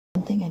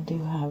thing I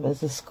do have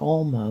is a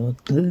skull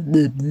mold.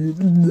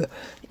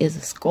 Is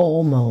a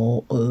skull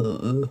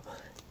mold.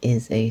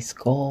 Is a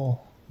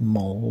skull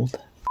mold.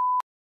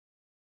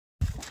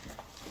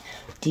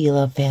 Do you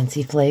love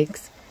fancy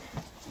flakes?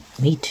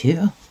 Me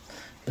too,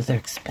 but they're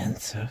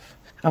expensive.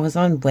 I was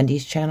on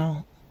Wendy's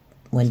channel,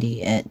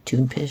 Wendy at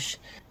Toonpish,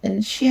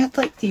 and she had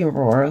like the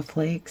Aurora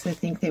flakes, I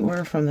think they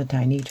were, from the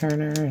Tiny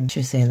Turner, and she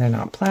was saying they're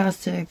not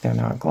plastic, they're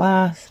not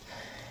glass.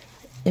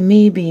 And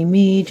me, being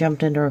me,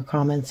 jumped into her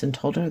comments and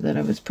told her that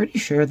I was pretty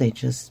sure they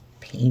just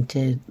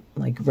painted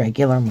like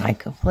regular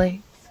mica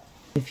flakes.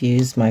 If you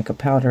use mica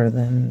powder,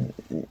 then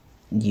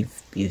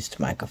you've used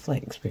mica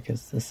flakes,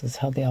 because this is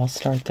how they all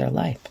start their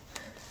life.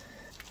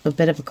 A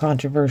bit of a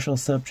controversial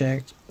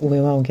subject. We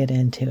won't get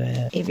into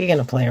it. If you're going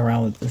to play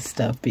around with this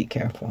stuff, be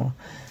careful.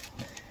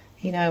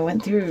 You know, I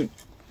went through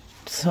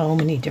so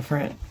many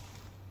different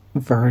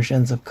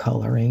versions of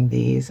coloring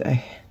these.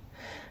 I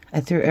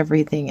threw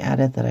everything at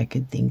it that I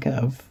could think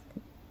of,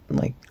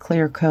 like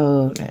clear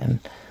coat and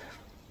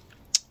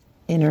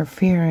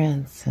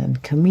interference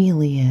and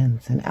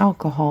chameleons and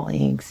alcohol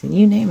inks and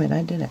you name it,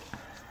 I did it.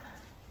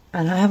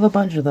 And I have a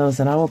bunch of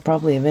those, and I will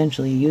probably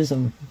eventually use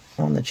them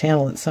on the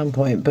channel at some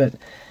point, but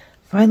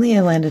finally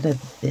I landed at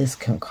this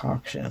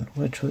concoction,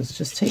 which was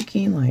just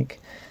taking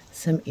like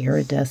some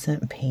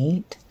iridescent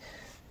paint,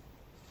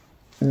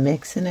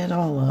 mixing it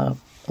all up,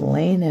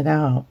 laying it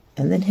out,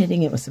 and then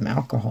hitting it with some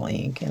alcohol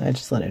ink, and I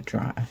just let it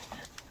dry.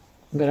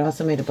 But I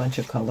also made a bunch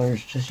of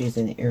colors just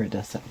using the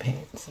iridescent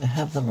paints. I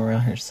have them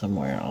around here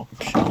somewhere. I'll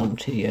show them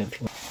to you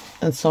if you want.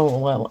 And so,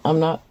 well, I'm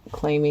not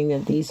claiming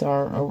that these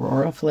are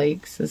Aurora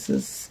flakes. This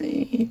is,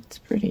 it's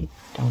pretty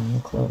darn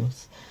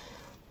close.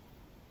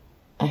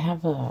 I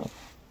have a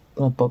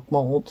book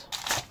mold.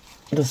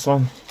 This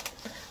one,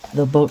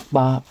 the book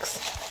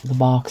box, the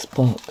box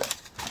book.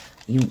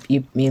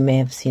 You may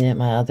have seen it in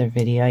my other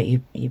video.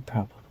 You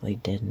probably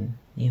didn't.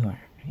 You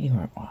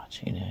weren't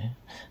watching it.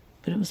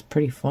 But it was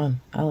pretty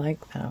fun. I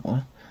like that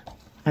one.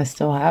 I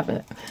still have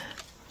it.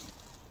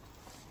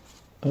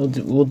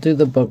 We'll do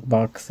the book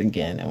box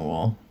again, and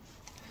we'll,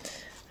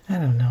 I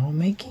don't know,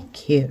 make it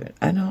cute.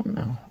 I don't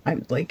know. I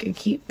like a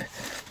keep.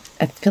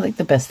 I feel like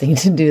the best thing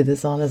to do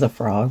this on is a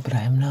frog, but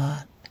I am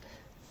not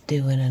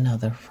doing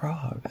another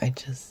frog. I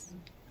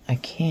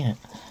can't.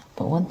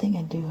 But one thing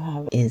I do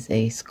have is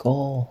a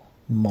skull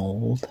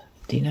mold.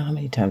 Do you know how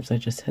many times I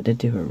just had to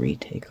do a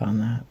retake on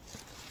that?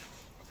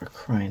 For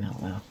crying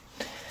out loud.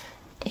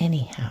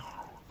 Anyhow,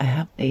 I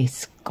have a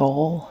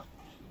skull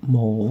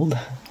mold.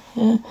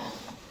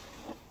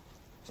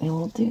 And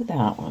we'll do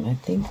that one. I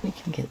think we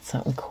can get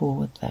something cool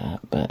with that,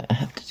 but I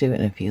have to do it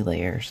in a few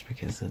layers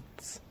because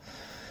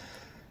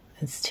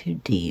it's too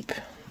deep.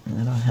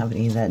 And I don't have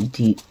any of that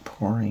deep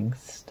pouring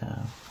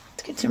stuff.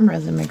 Let's get some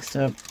resin mixed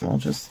up. We'll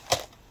just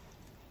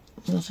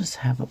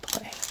have a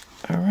play.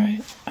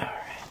 Alright? Alright.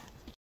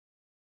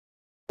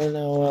 I don't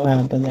know what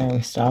happened there.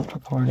 We stopped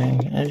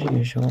recording as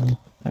usual.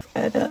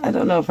 I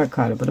don't know if I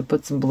caught it, but I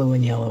put some blue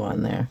and yellow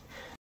on there.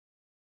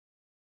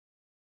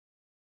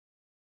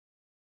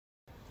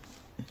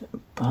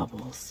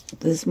 Bubbles.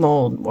 This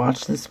mold,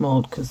 watch this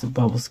mold because the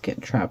bubbles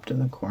get trapped in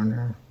the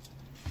corner.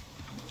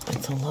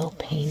 It's a little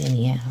pain in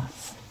the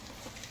ass.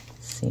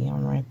 See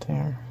them right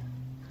there?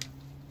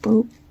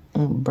 Boop.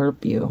 I'll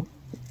burp you.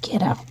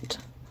 Get out.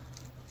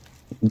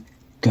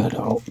 Get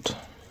out.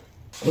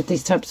 With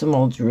these types of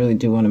molds, you really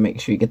do want to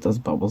make sure you get those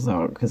bubbles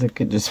out because it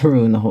could just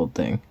ruin the whole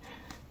thing.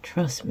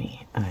 Trust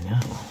me, I know.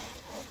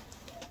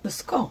 The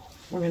skull.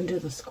 We're going to do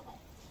the skull.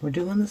 We're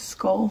doing the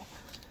skull.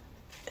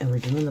 And we're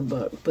doing the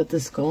book, but the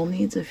skull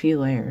needs a few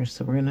layers,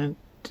 so we're gonna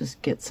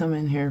just get some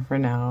in here for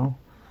now,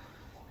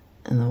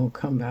 and then we'll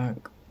come back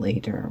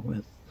later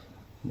with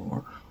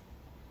more.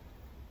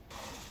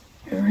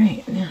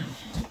 Alright, now,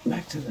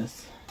 back to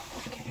this.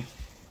 Okay.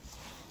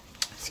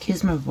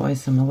 Excuse my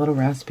voice, I'm a little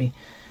raspy.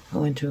 I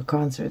went to a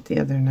concert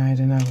the other night,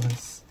 and I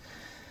was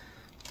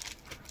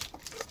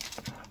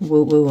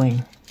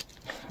woo-wooing.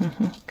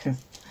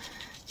 Because,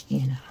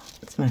 you know,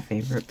 it's my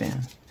favorite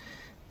band.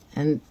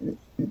 And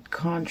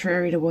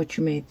contrary to what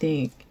you may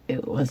think,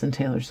 it wasn't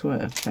Taylor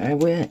Swift. I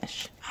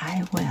wish.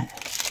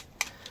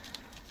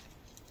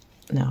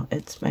 No,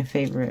 it's my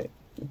favorite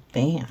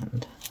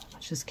band,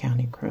 which is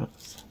Counting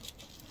Crows,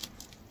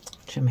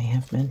 which I may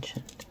have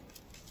mentioned.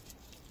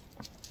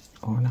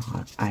 Or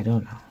not. I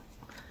don't know.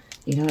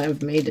 You know,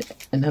 I've made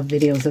enough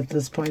videos at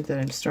this point that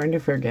I'm starting to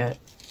forget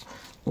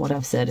what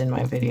I've said in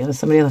my videos.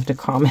 Somebody left a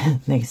comment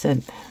and they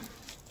said,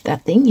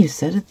 that thing you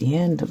said at the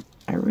end,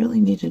 I really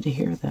needed to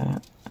hear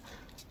that.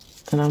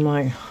 And I'm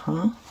like,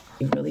 huh?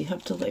 You really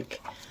have to,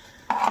 like,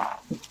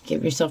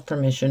 give yourself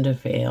permission to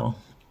fail.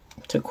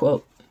 To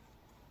quote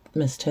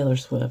Miss Taylor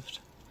Swift.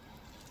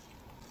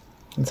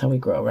 That's how we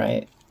grow,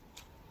 right?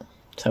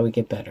 That's how we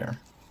get better.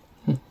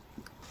 I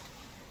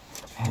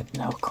had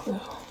no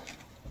clue.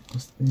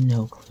 Just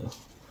no clue.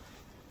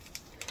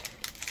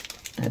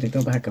 I had to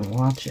go back and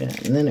watch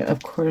it. And then,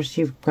 of course,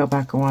 you go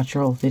back and watch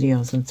your old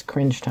videos and it's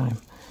cringe time.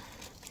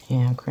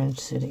 Yeah, cringe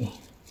city.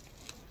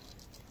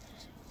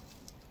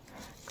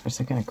 Of course,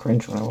 I kind of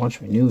cringe when I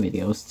watch my new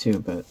videos too,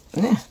 but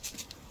yeah.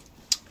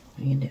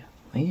 What you can do?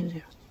 What you can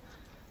do?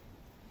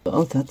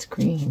 Oh, that's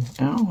green.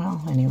 Oh,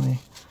 well, anyway.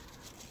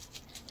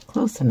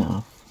 Close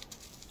enough.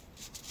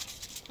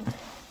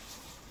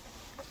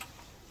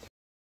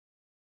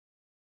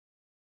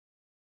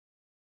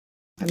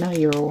 I know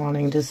you were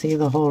wanting to see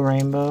the whole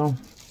rainbow.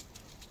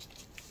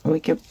 We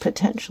could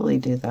potentially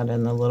do that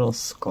in the little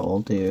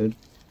skull dude.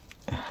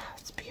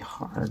 It's be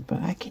hard,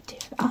 but I could do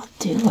it. I'll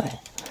do it.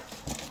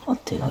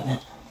 I'll do it.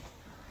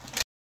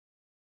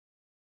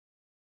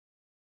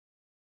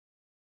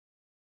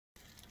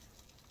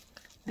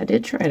 I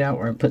did try it out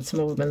where I put some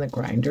of them in the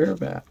grinder,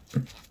 but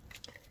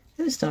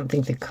I just don't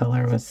think the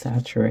color was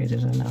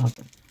saturated enough.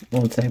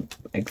 Once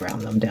I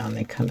ground them down,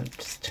 they kind of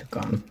just took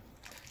on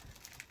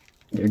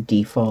their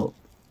default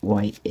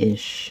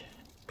white-ish,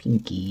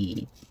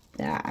 pinky.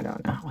 I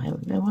don't know.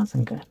 It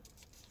wasn't good.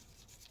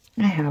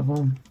 I have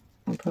them.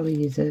 I'll probably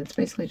use it. It's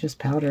basically just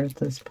powder at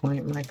this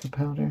point, mica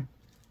powder.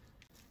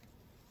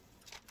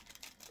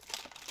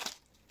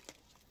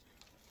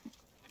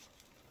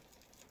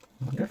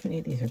 I wonder if any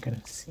of these are going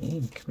to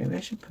sink. Maybe I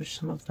should push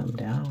some of them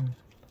down.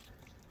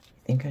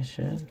 I think I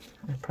should.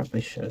 I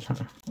probably should,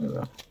 huh? We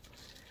will.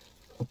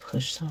 We'll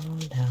push some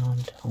of them down.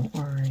 Don't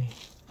worry.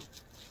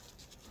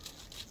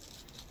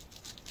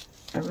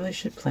 I really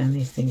should plan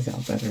these things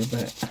out better,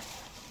 but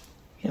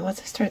you know, once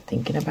I start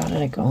thinking about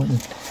it, I go in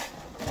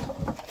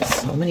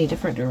so many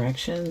different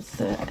directions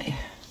that I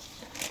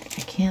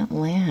can't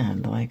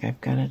land. Like, I've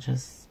got to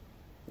just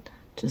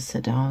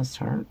sit down and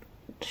start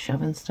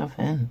shoving stuff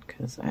in,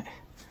 because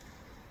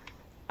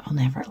I'll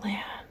never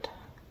land.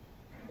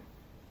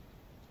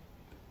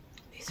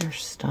 These are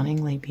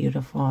stunningly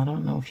beautiful. I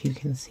don't know if you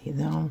can see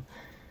them,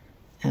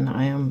 and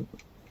I am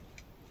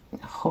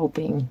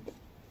hoping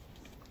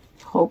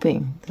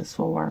this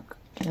will work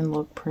and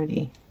look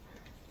pretty,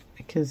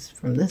 because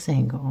from this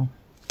angle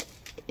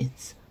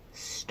it's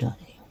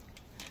stunning,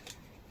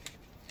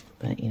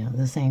 but you know,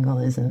 this angle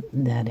isn't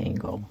that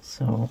angle,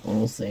 so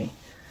we'll see.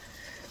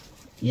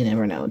 You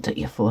never know until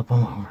you flip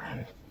them over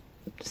and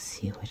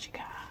see what you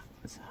got.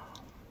 So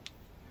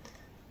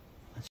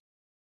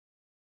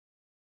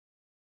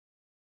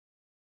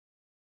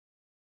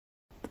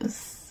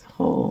this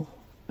whole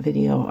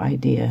video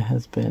idea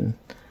has been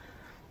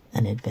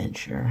an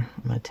adventure,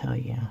 I'm gonna tell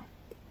you.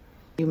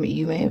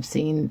 You may have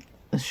seen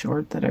the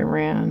short that I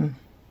ran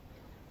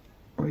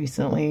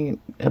recently,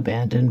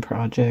 Abandoned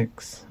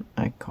Projects,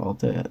 I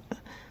called it.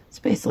 It's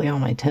basically all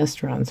my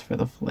test runs for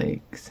the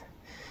flakes.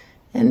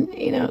 And,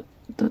 you know,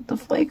 the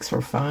flakes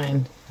were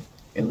fine.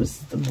 It was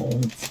the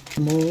molds.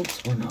 The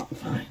molds were not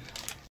fine.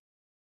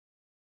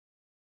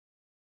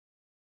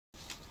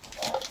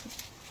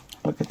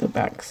 Look at the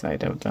back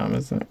side of them.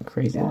 Isn't it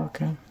crazy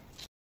looking?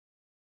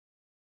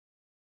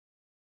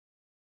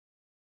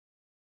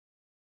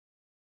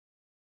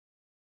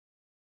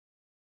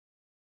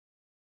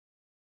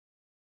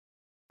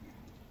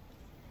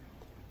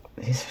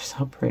 These are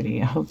so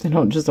pretty. I hope they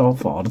don't just all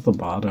fall to the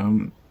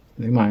bottom.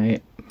 They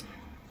might.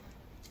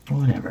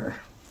 Whatever.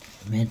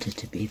 I meant it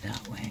to be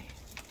that way.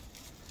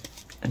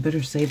 I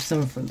better save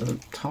some for the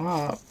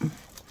top.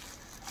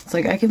 It's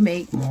like I could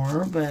make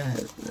more,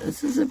 but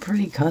this is a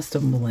pretty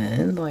custom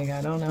blend. Like,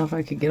 I don't know if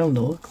I could get them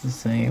to look the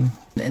same.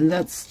 And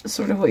that's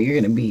sort of what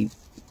you're going to be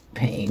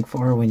paying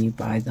for when you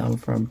buy them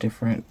from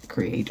different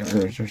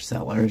creators or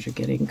sellers. You're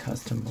getting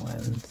custom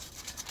blends.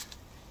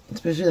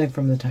 Especially like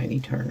from the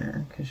Tiny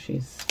Turner, because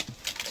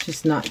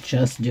she's not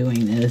just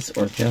doing this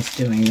or just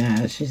doing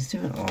that. She's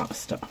doing a lot of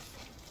stuff.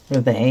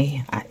 Or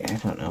they. I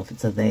don't know if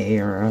it's a they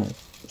or a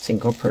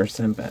single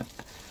person, but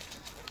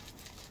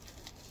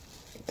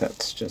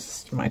that's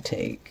just my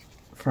take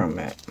from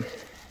it.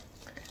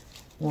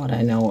 What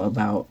I know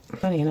about,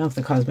 funny enough,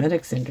 the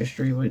cosmetics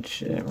industry,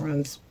 which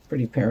runs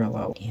pretty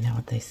parallel. You know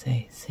what they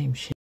say, same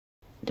shit,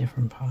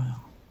 different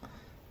pile.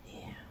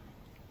 Yeah,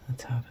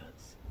 that's how it is.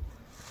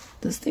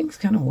 This thing's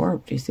kind of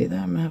warped. You see that?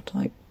 I'm gonna have to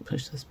like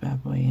push this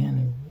bad boy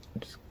in and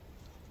just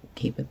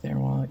keep it there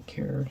while it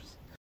cures.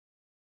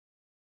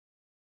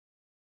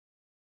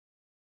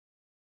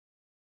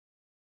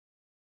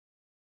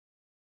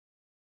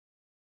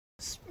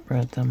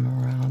 Spread them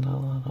around a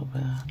little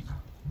bit.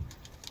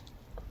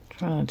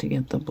 Try not to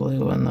get the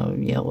blue and the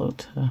yellow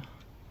to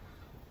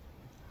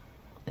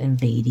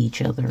invade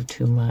each other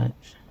too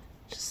much.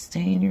 Just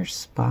stay in your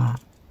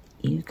spot.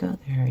 You go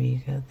there,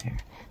 you go there.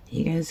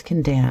 You guys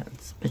can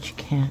dance, but you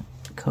can't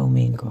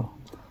commingle.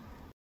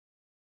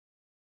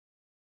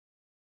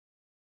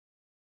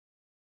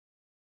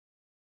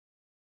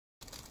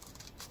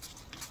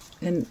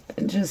 And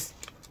just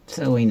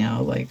so we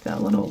know, like,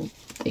 that little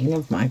thing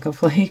of mica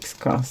flakes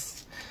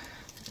costs,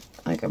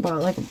 like, I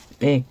bought like a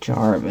big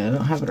jar of it. I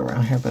don't have it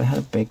around here, but I had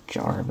a big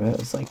jar of it. It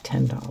was like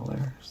 $10.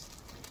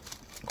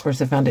 Of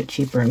course, I found it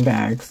cheaper in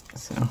bags,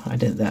 so I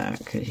did that,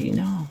 because, you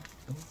know,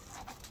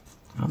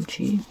 I'm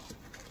cheap.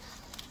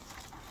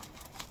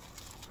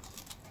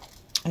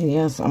 And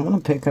yes, I'm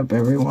going to pick up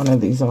every one of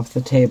these off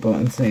the table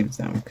and save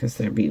them, because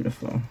they're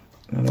beautiful.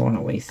 I don't want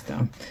to waste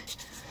them.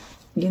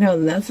 You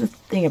know, that's the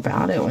thing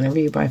about it. Whenever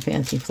you buy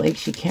fancy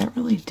flakes, you can't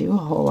really do a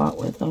whole lot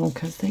with them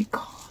because they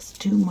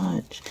cost too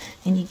much.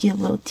 And you get a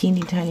little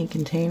teeny tiny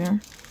container.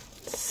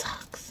 It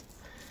sucks.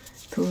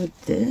 But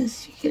with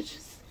this, you could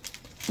just,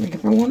 like,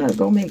 if I wanted to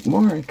go make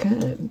more, I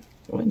could.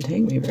 It wouldn't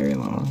take me very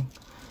long.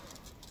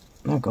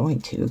 I'm not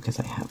going to because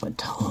I have a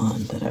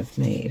ton that I've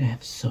made. I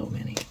have so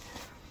many.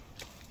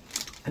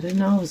 I didn't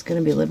know I was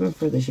going to be living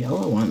for this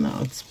yellow one,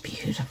 though. It's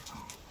beautiful.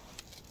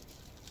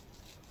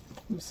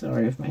 I'm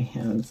sorry if my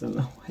hand's in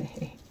the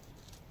way.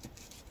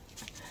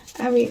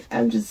 I mean,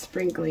 I'm just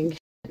sprinkling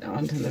shit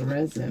onto the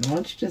resin. Why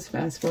don't you just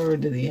fast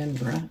forward to the end,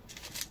 bruh?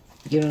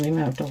 You don't even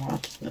have to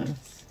watch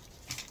this.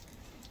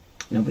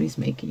 Nobody's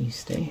making you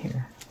stay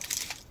here.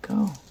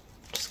 Go.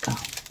 Just go.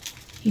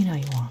 You know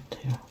you want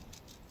to.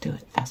 Do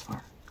it. Fast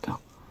forward. Go.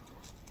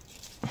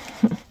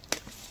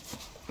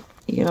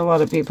 You get a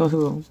lot of people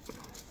who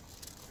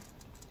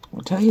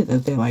will tell you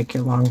that they like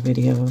your long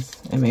videos,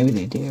 and maybe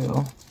they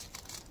do.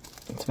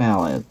 It's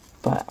valid,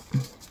 but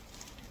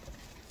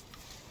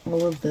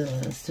all of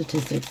the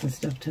statistics and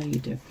stuff tell you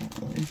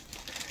differently.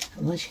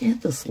 Unless you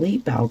hit the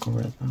sleep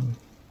algorithm.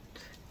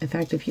 In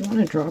fact, if you want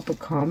to drop a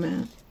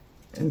comment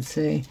and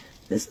say,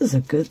 this is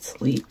a good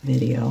sleep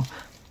video,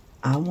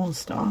 I won't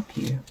stop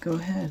you. Go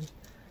ahead.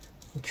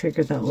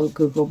 Trigger that little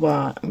Google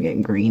bot. I'm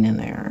getting green in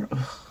there.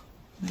 Ugh.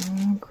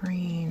 Oh,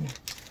 green.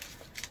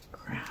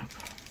 Crap.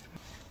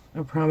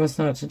 I promise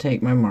not to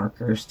take my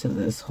markers to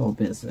this whole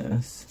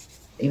business.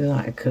 Even though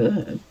I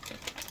could.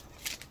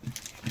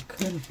 I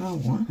could if I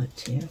wanted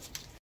to.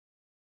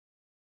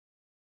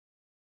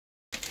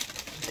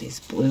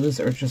 These blues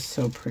are just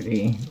so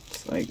pretty.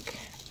 It's like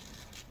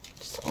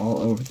just all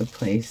over the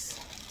place.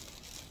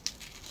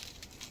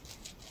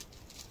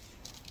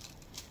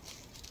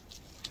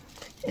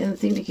 And the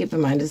thing to keep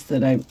in mind is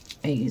that I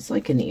use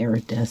like an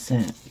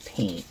iridescent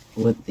paint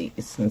with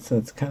these, and so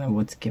it's kind of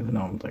what's giving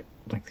them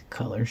like the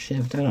color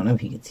shift. I don't know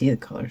if you can see the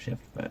color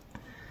shift, but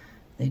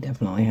they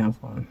definitely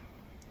have one.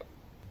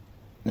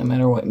 No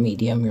matter what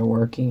medium you're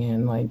working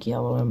in, like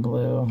yellow and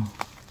blue,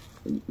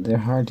 they're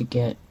hard to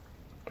get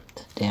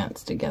to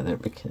dance together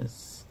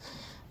because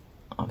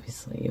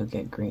obviously you'll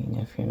get green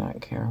if you're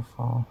not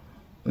careful.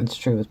 It's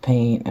true with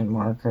paint and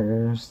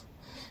markers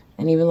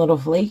and even little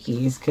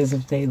flakies, because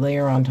if they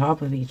layer on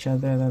top of each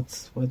other,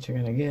 that's what you're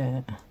gonna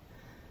get.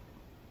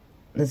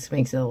 This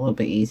makes it a little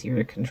bit easier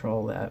to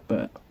control that,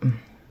 but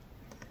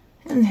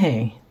and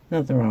hey,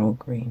 nothing wrong with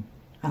green.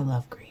 I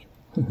love green.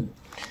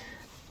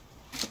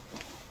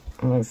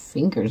 My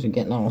fingers are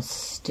getting all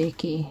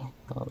sticky.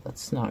 Oh,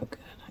 that's not good.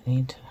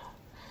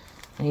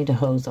 I need to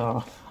hose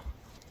off.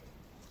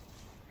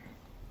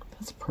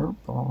 That's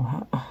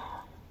purple.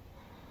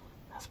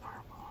 That's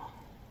purple.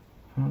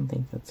 I don't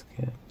think that's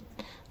good.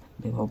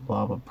 Big old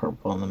blob of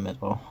purple in the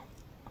middle.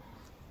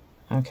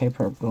 Okay,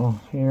 purple.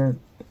 You're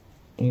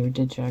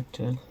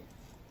dejected.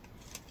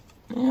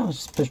 Yeah, let's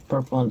just push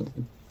purple into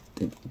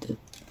the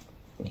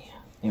yeah,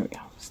 there we go.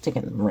 Stick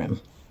it in the rim.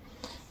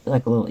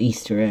 Like a little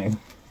Easter egg.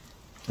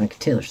 Like a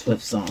Taylor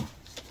Swift song.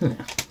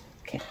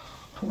 Okay.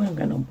 Oh, we don't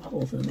got no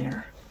bubbles in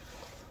there.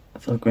 I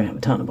feel like we're gonna have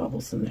a ton of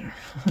bubbles in there.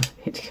 I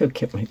need to go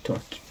get my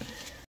torch.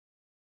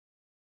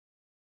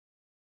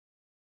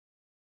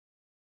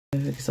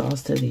 I've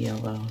exhausted the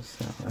yellow,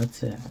 so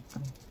that's it.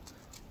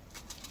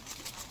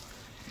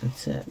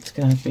 That's it. It's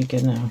gonna have to be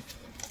good enough.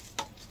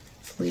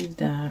 Let's leave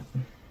that.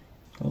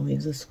 We'll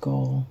leave the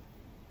skull.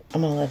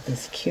 I'm gonna let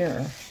this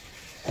cure.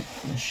 I'm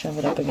gonna shove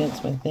it up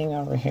against my thing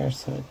over here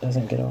so it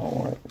doesn't get all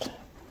warped.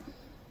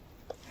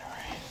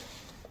 Alright.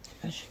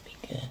 That should be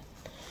good.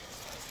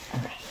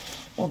 Alright.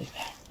 We'll be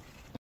back.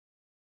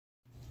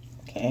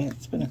 Okay,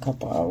 it's been a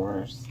couple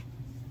hours.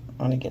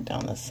 I want to get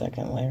down the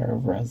second layer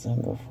of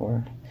resin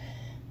before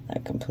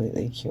that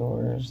completely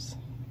cures.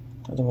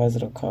 Otherwise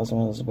it'll cause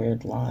one of those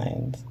weird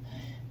lines.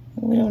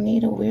 We don't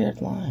need a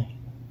weird line.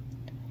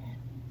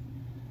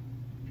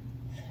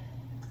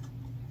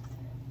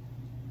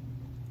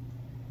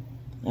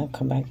 I'll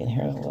come back in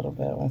here a little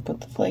bit. We'll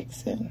put the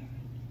flakes in. And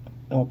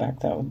we'll back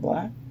that with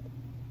black.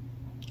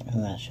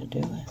 And that should do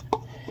it.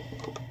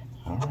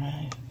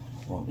 Alright,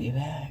 we'll be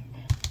back.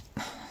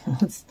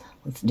 Let's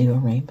do a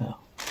rainbow.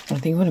 I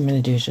think what I'm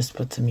going to do is just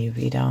put some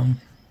UV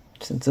down.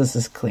 Since this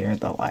is clear,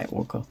 the light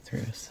will go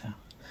through, so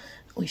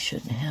we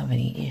shouldn't have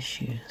any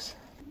issues.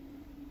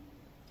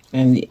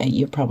 And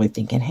you're probably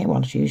thinking, hey, why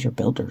don't you use your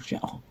builder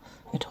gel?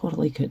 I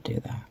totally could do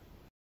that.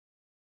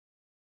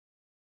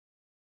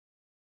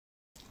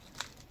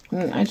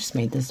 I just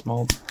made this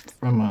mold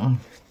from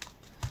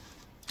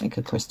like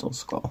a crystal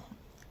skull.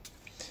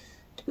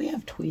 Do we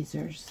have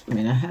tweezers? I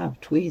mean, I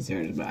have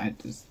tweezers, but I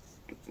just,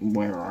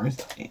 where are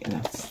they?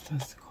 That's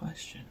the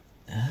question.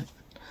 Yeah.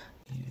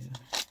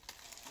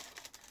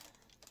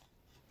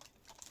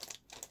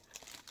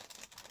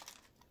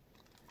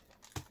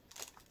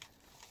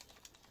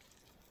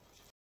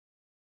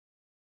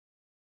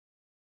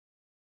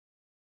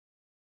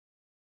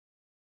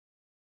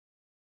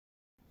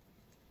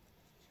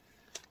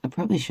 I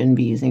probably shouldn't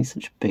be using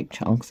such big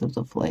chunks of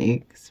the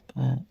flakes,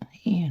 but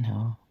you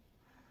know.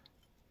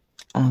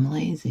 I'm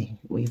lazy.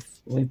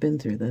 We've been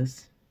through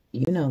this.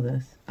 You know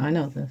this. I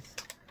know this.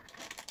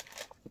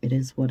 It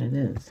is what it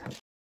is.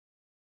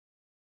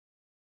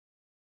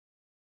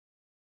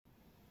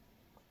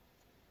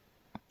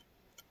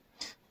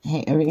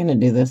 Hey, are we gonna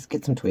do this?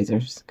 Get some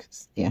tweezers,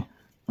 'cause, yeah,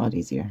 a lot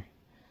easier.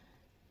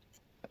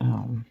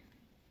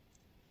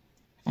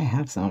 I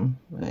have some,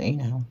 but you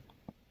know,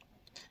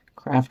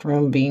 craft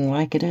room being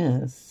like it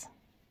is.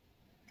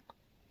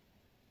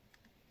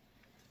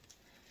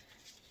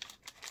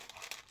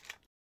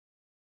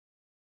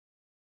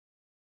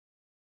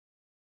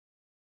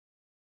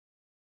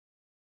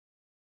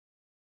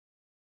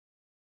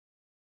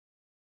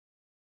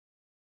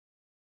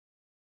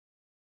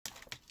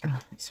 Oh,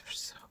 these are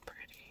so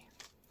pretty.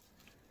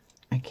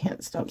 I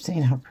can't stop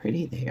saying how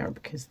pretty they are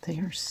because they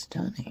are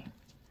stunning.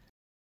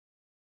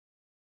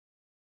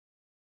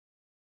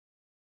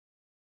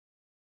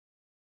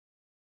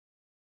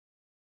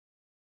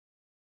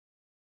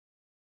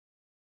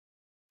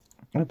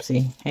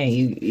 Oopsie. Hey,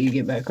 you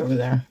get back over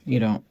there. You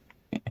don't.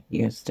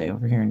 You gotta stay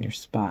over here in your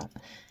spot.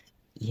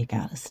 You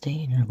gotta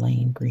stay in your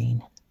lane,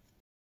 Green.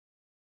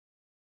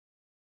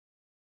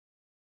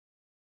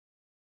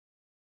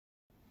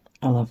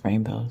 I love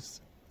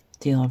rainbows.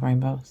 Do you love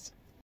rainbows?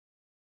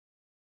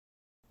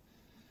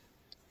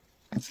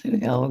 I see we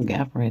got a little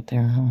gap right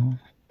there, huh?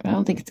 I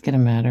don't think it's gonna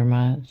matter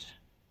much.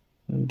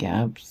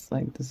 Gaps,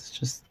 like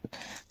this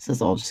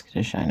is all just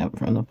gonna shine up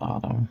from the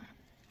bottom.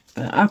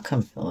 But I'll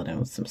come fill it in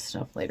with some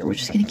stuff later. We're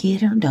just gonna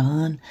get her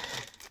done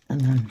and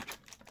then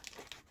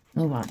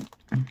move on.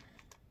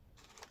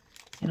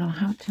 You don't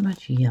have too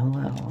much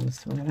yellow,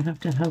 so we're gonna have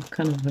to have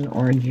kind of an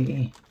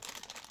orangey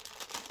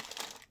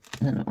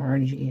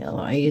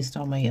yellow. I used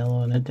all my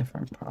yellow in a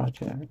different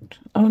project.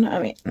 Oh no,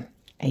 I mean,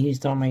 I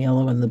used all my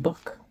yellow in the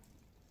book.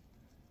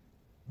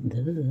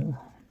 Ugh.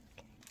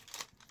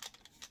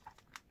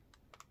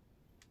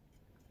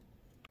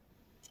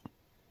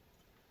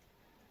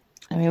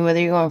 I mean, whether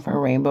you're going for a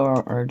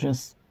rainbow or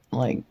just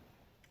like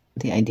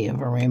the idea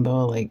of a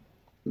rainbow, like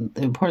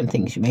the important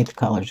thing is you make the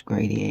colors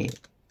gradiate.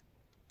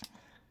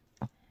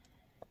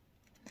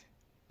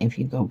 If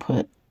you go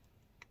put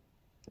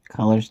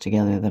colors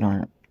together that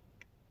aren't,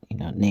 you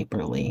know,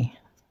 neighborly,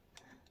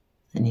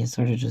 then you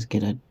sort of just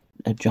get a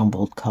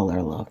jumbled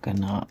color look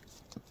and not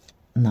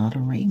a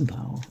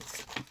rainbow.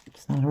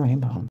 It's not a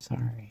rainbow, I'm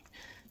sorry.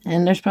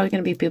 And there's probably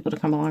going to be people to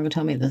come along and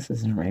tell me this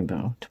isn't a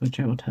rainbow, to which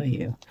I will tell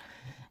you,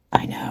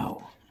 I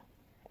know.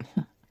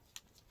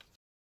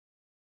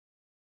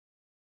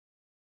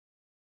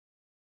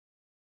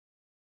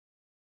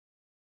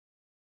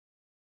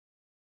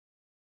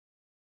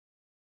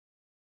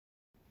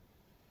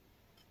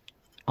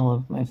 All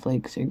of my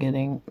flakes are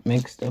getting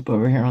mixed up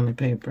over here on the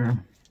paper.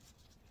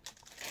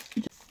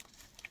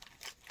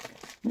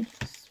 Let's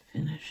just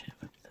finish it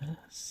with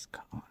this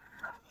color.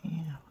 Yeah,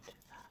 we'll do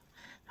that.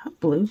 How'd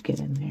blue get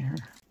in there?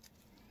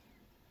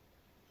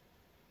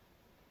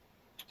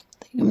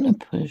 I think I'm going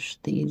to push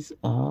these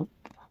up.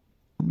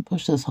 I'm going to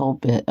push this whole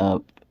bit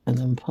up and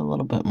then put a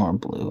little bit more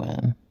blue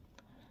in.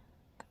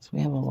 Because we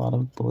have a lot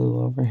of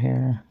blue over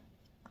here.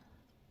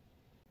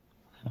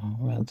 So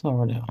that's what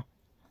we're doing.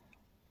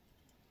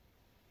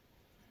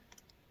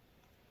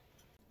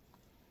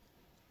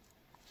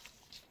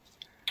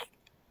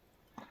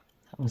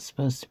 That was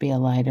supposed to be a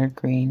lighter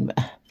green,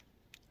 but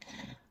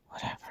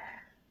whatever.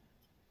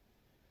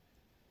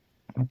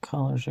 The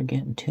colors are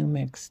getting too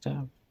mixed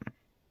up.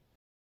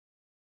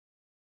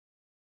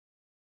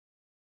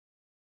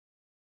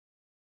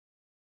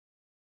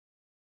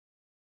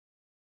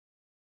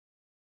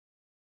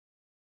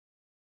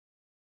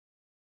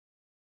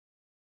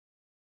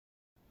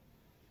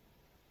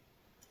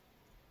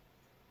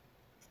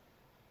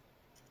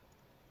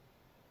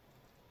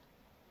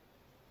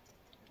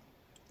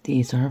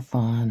 These are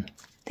fun.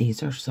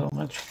 These are so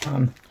much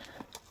fun.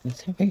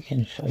 Let's see if I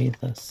can show you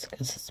this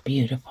because it's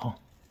beautiful.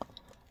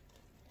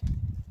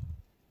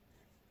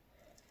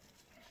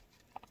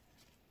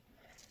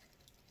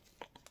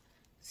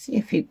 See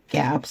a few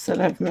gaps that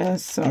I've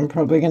missed, so I'm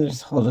probably going to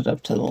just hold it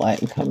up to the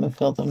light and come and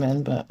fill them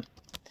in, but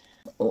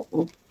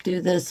we'll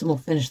do this and we'll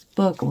finish the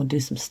book and we'll do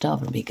some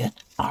stuff. It'll be good.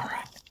 All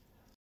right.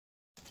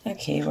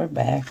 Okay, we're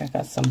back. I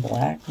got some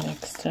black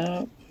mixed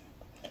up.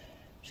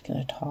 Just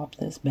going to top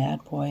this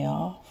bad boy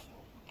off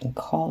and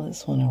call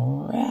this one a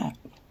wrap.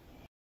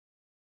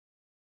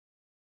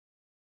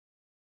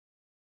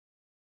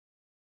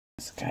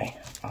 This guy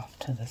off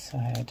to the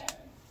side.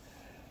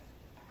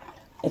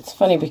 It's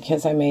funny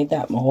because I made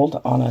that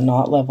mold on a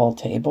not level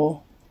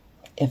table.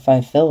 If I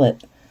fill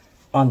it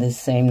on this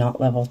same not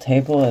level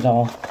table, it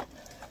all,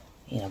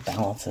 you know,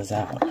 balances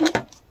out.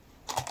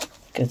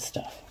 Good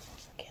stuff.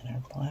 Get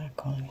our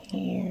black on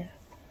here.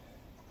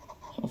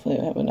 Hopefully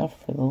I have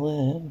enough for the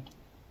lid.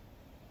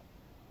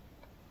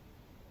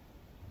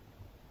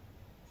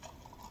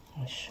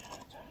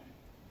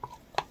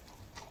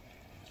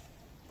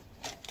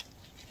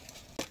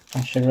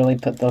 I should really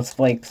put those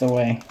flakes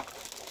away.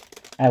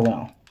 I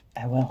will.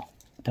 I will.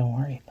 Don't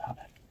worry about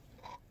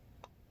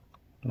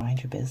it.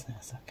 Mind your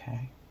business,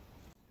 okay?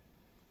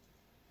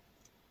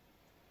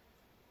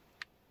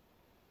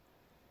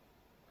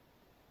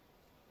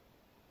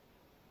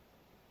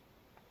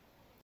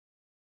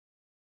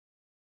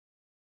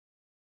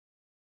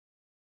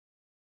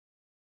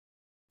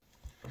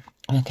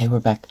 Okay, we're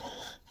back.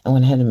 I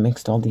went ahead and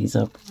mixed all these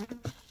up.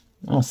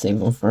 I'll save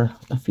them for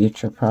a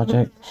future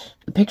project.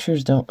 The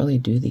pictures don't really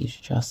do these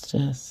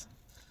justice.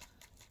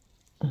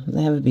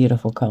 They have a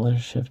beautiful color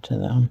shift to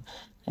them.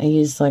 I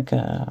used like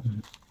a,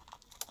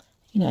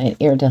 an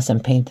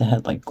iridescent paint that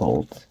had like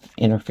gold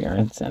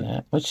interference in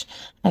it, which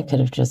I could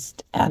have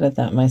just added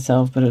that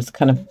myself, but it was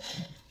kind of,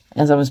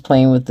 as I was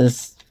playing with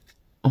this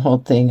whole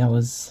thing, I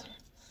was,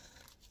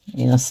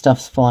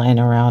 stuff's flying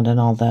around and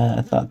all that.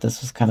 I thought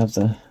this was kind of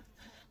the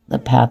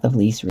path of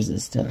least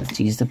resistance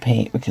to use the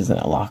paint, because then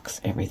it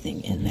locks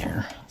everything in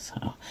there.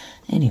 So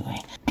anyway,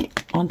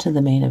 on to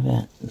the main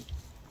event.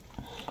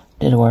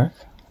 Did it work?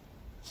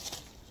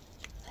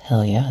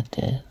 Hell yeah, it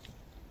did.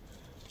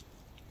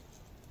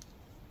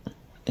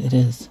 It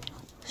is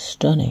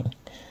stunning.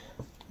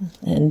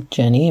 And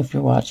Jenny, if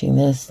you're watching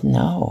this,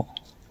 no,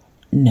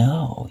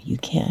 you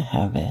can't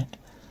have it.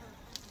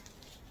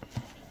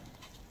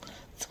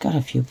 It's got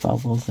a few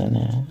bubbles in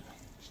it.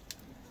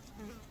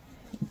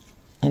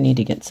 I need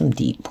to get some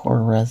deep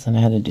pour resin.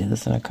 I had to do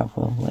this in a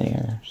couple of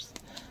layers.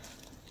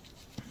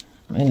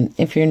 And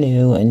if you're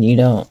new and you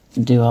don't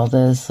do all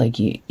this, like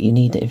you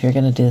need to, if you're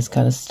going to do this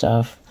kind of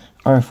stuff,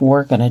 or if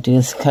we're going to do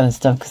this kind of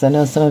stuff, because I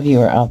know some of you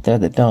are out there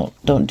that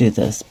don't do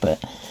this,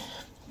 but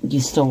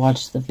you still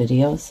watch the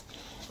videos.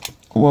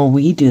 When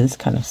we do this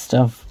kind of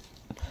stuff,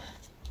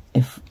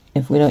 if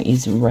we don't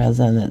use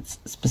resin that's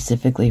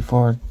specifically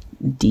for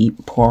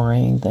deep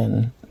pouring,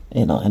 then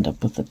it'll end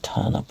up with a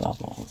ton of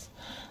bubbles.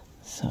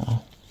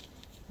 So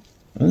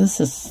this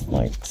is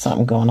like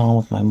something going on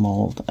with my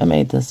mold. I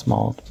made this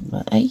mold,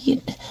 but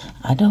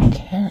I don't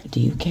care. Do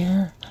you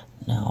care?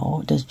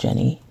 No. Does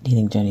Jenny? Do you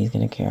think Jenny's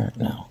gonna care?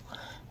 No.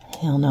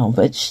 Hell no.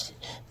 But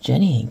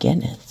Jenny ain't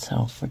getting it,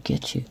 so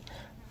forget you,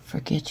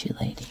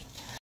 lady.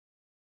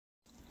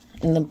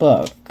 In the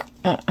book,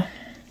 I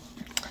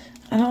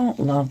don't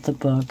love the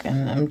book,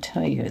 and I'm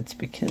telling you, it's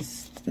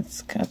because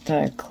it's got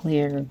that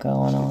clear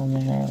going on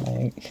there.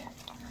 Like,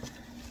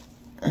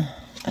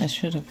 I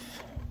should have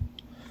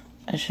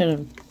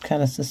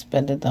kind of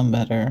suspended them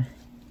better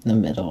in the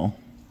middle.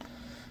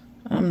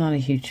 I'm not a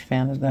huge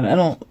fan of that. I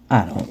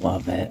don't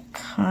love it.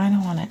 Kind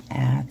of want to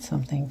add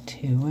something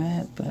to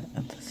it, but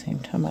at the same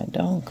time I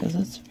don't, because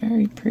it's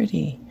very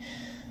pretty.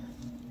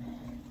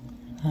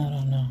 I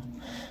don't know.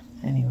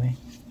 Anyway.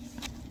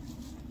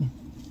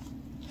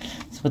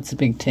 So what's the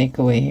big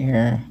takeaway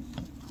here?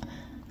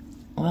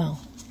 Well,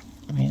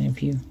 I mean,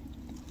 if you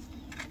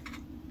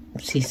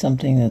see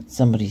something that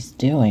somebody's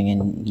doing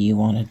and you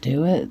want to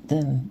do it,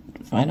 then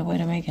find a way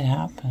to make it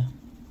happen.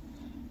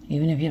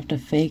 Even if you have to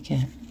fake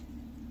it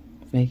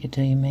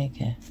till you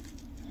make it.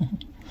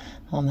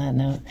 On that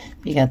note,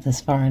 if you got this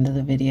far into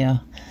the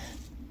video,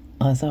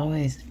 as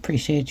always,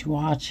 appreciate you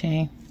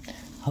watching.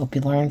 Hope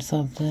you learned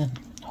something.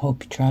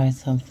 Hope you tried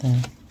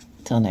something.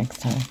 Till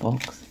next time,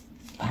 folks.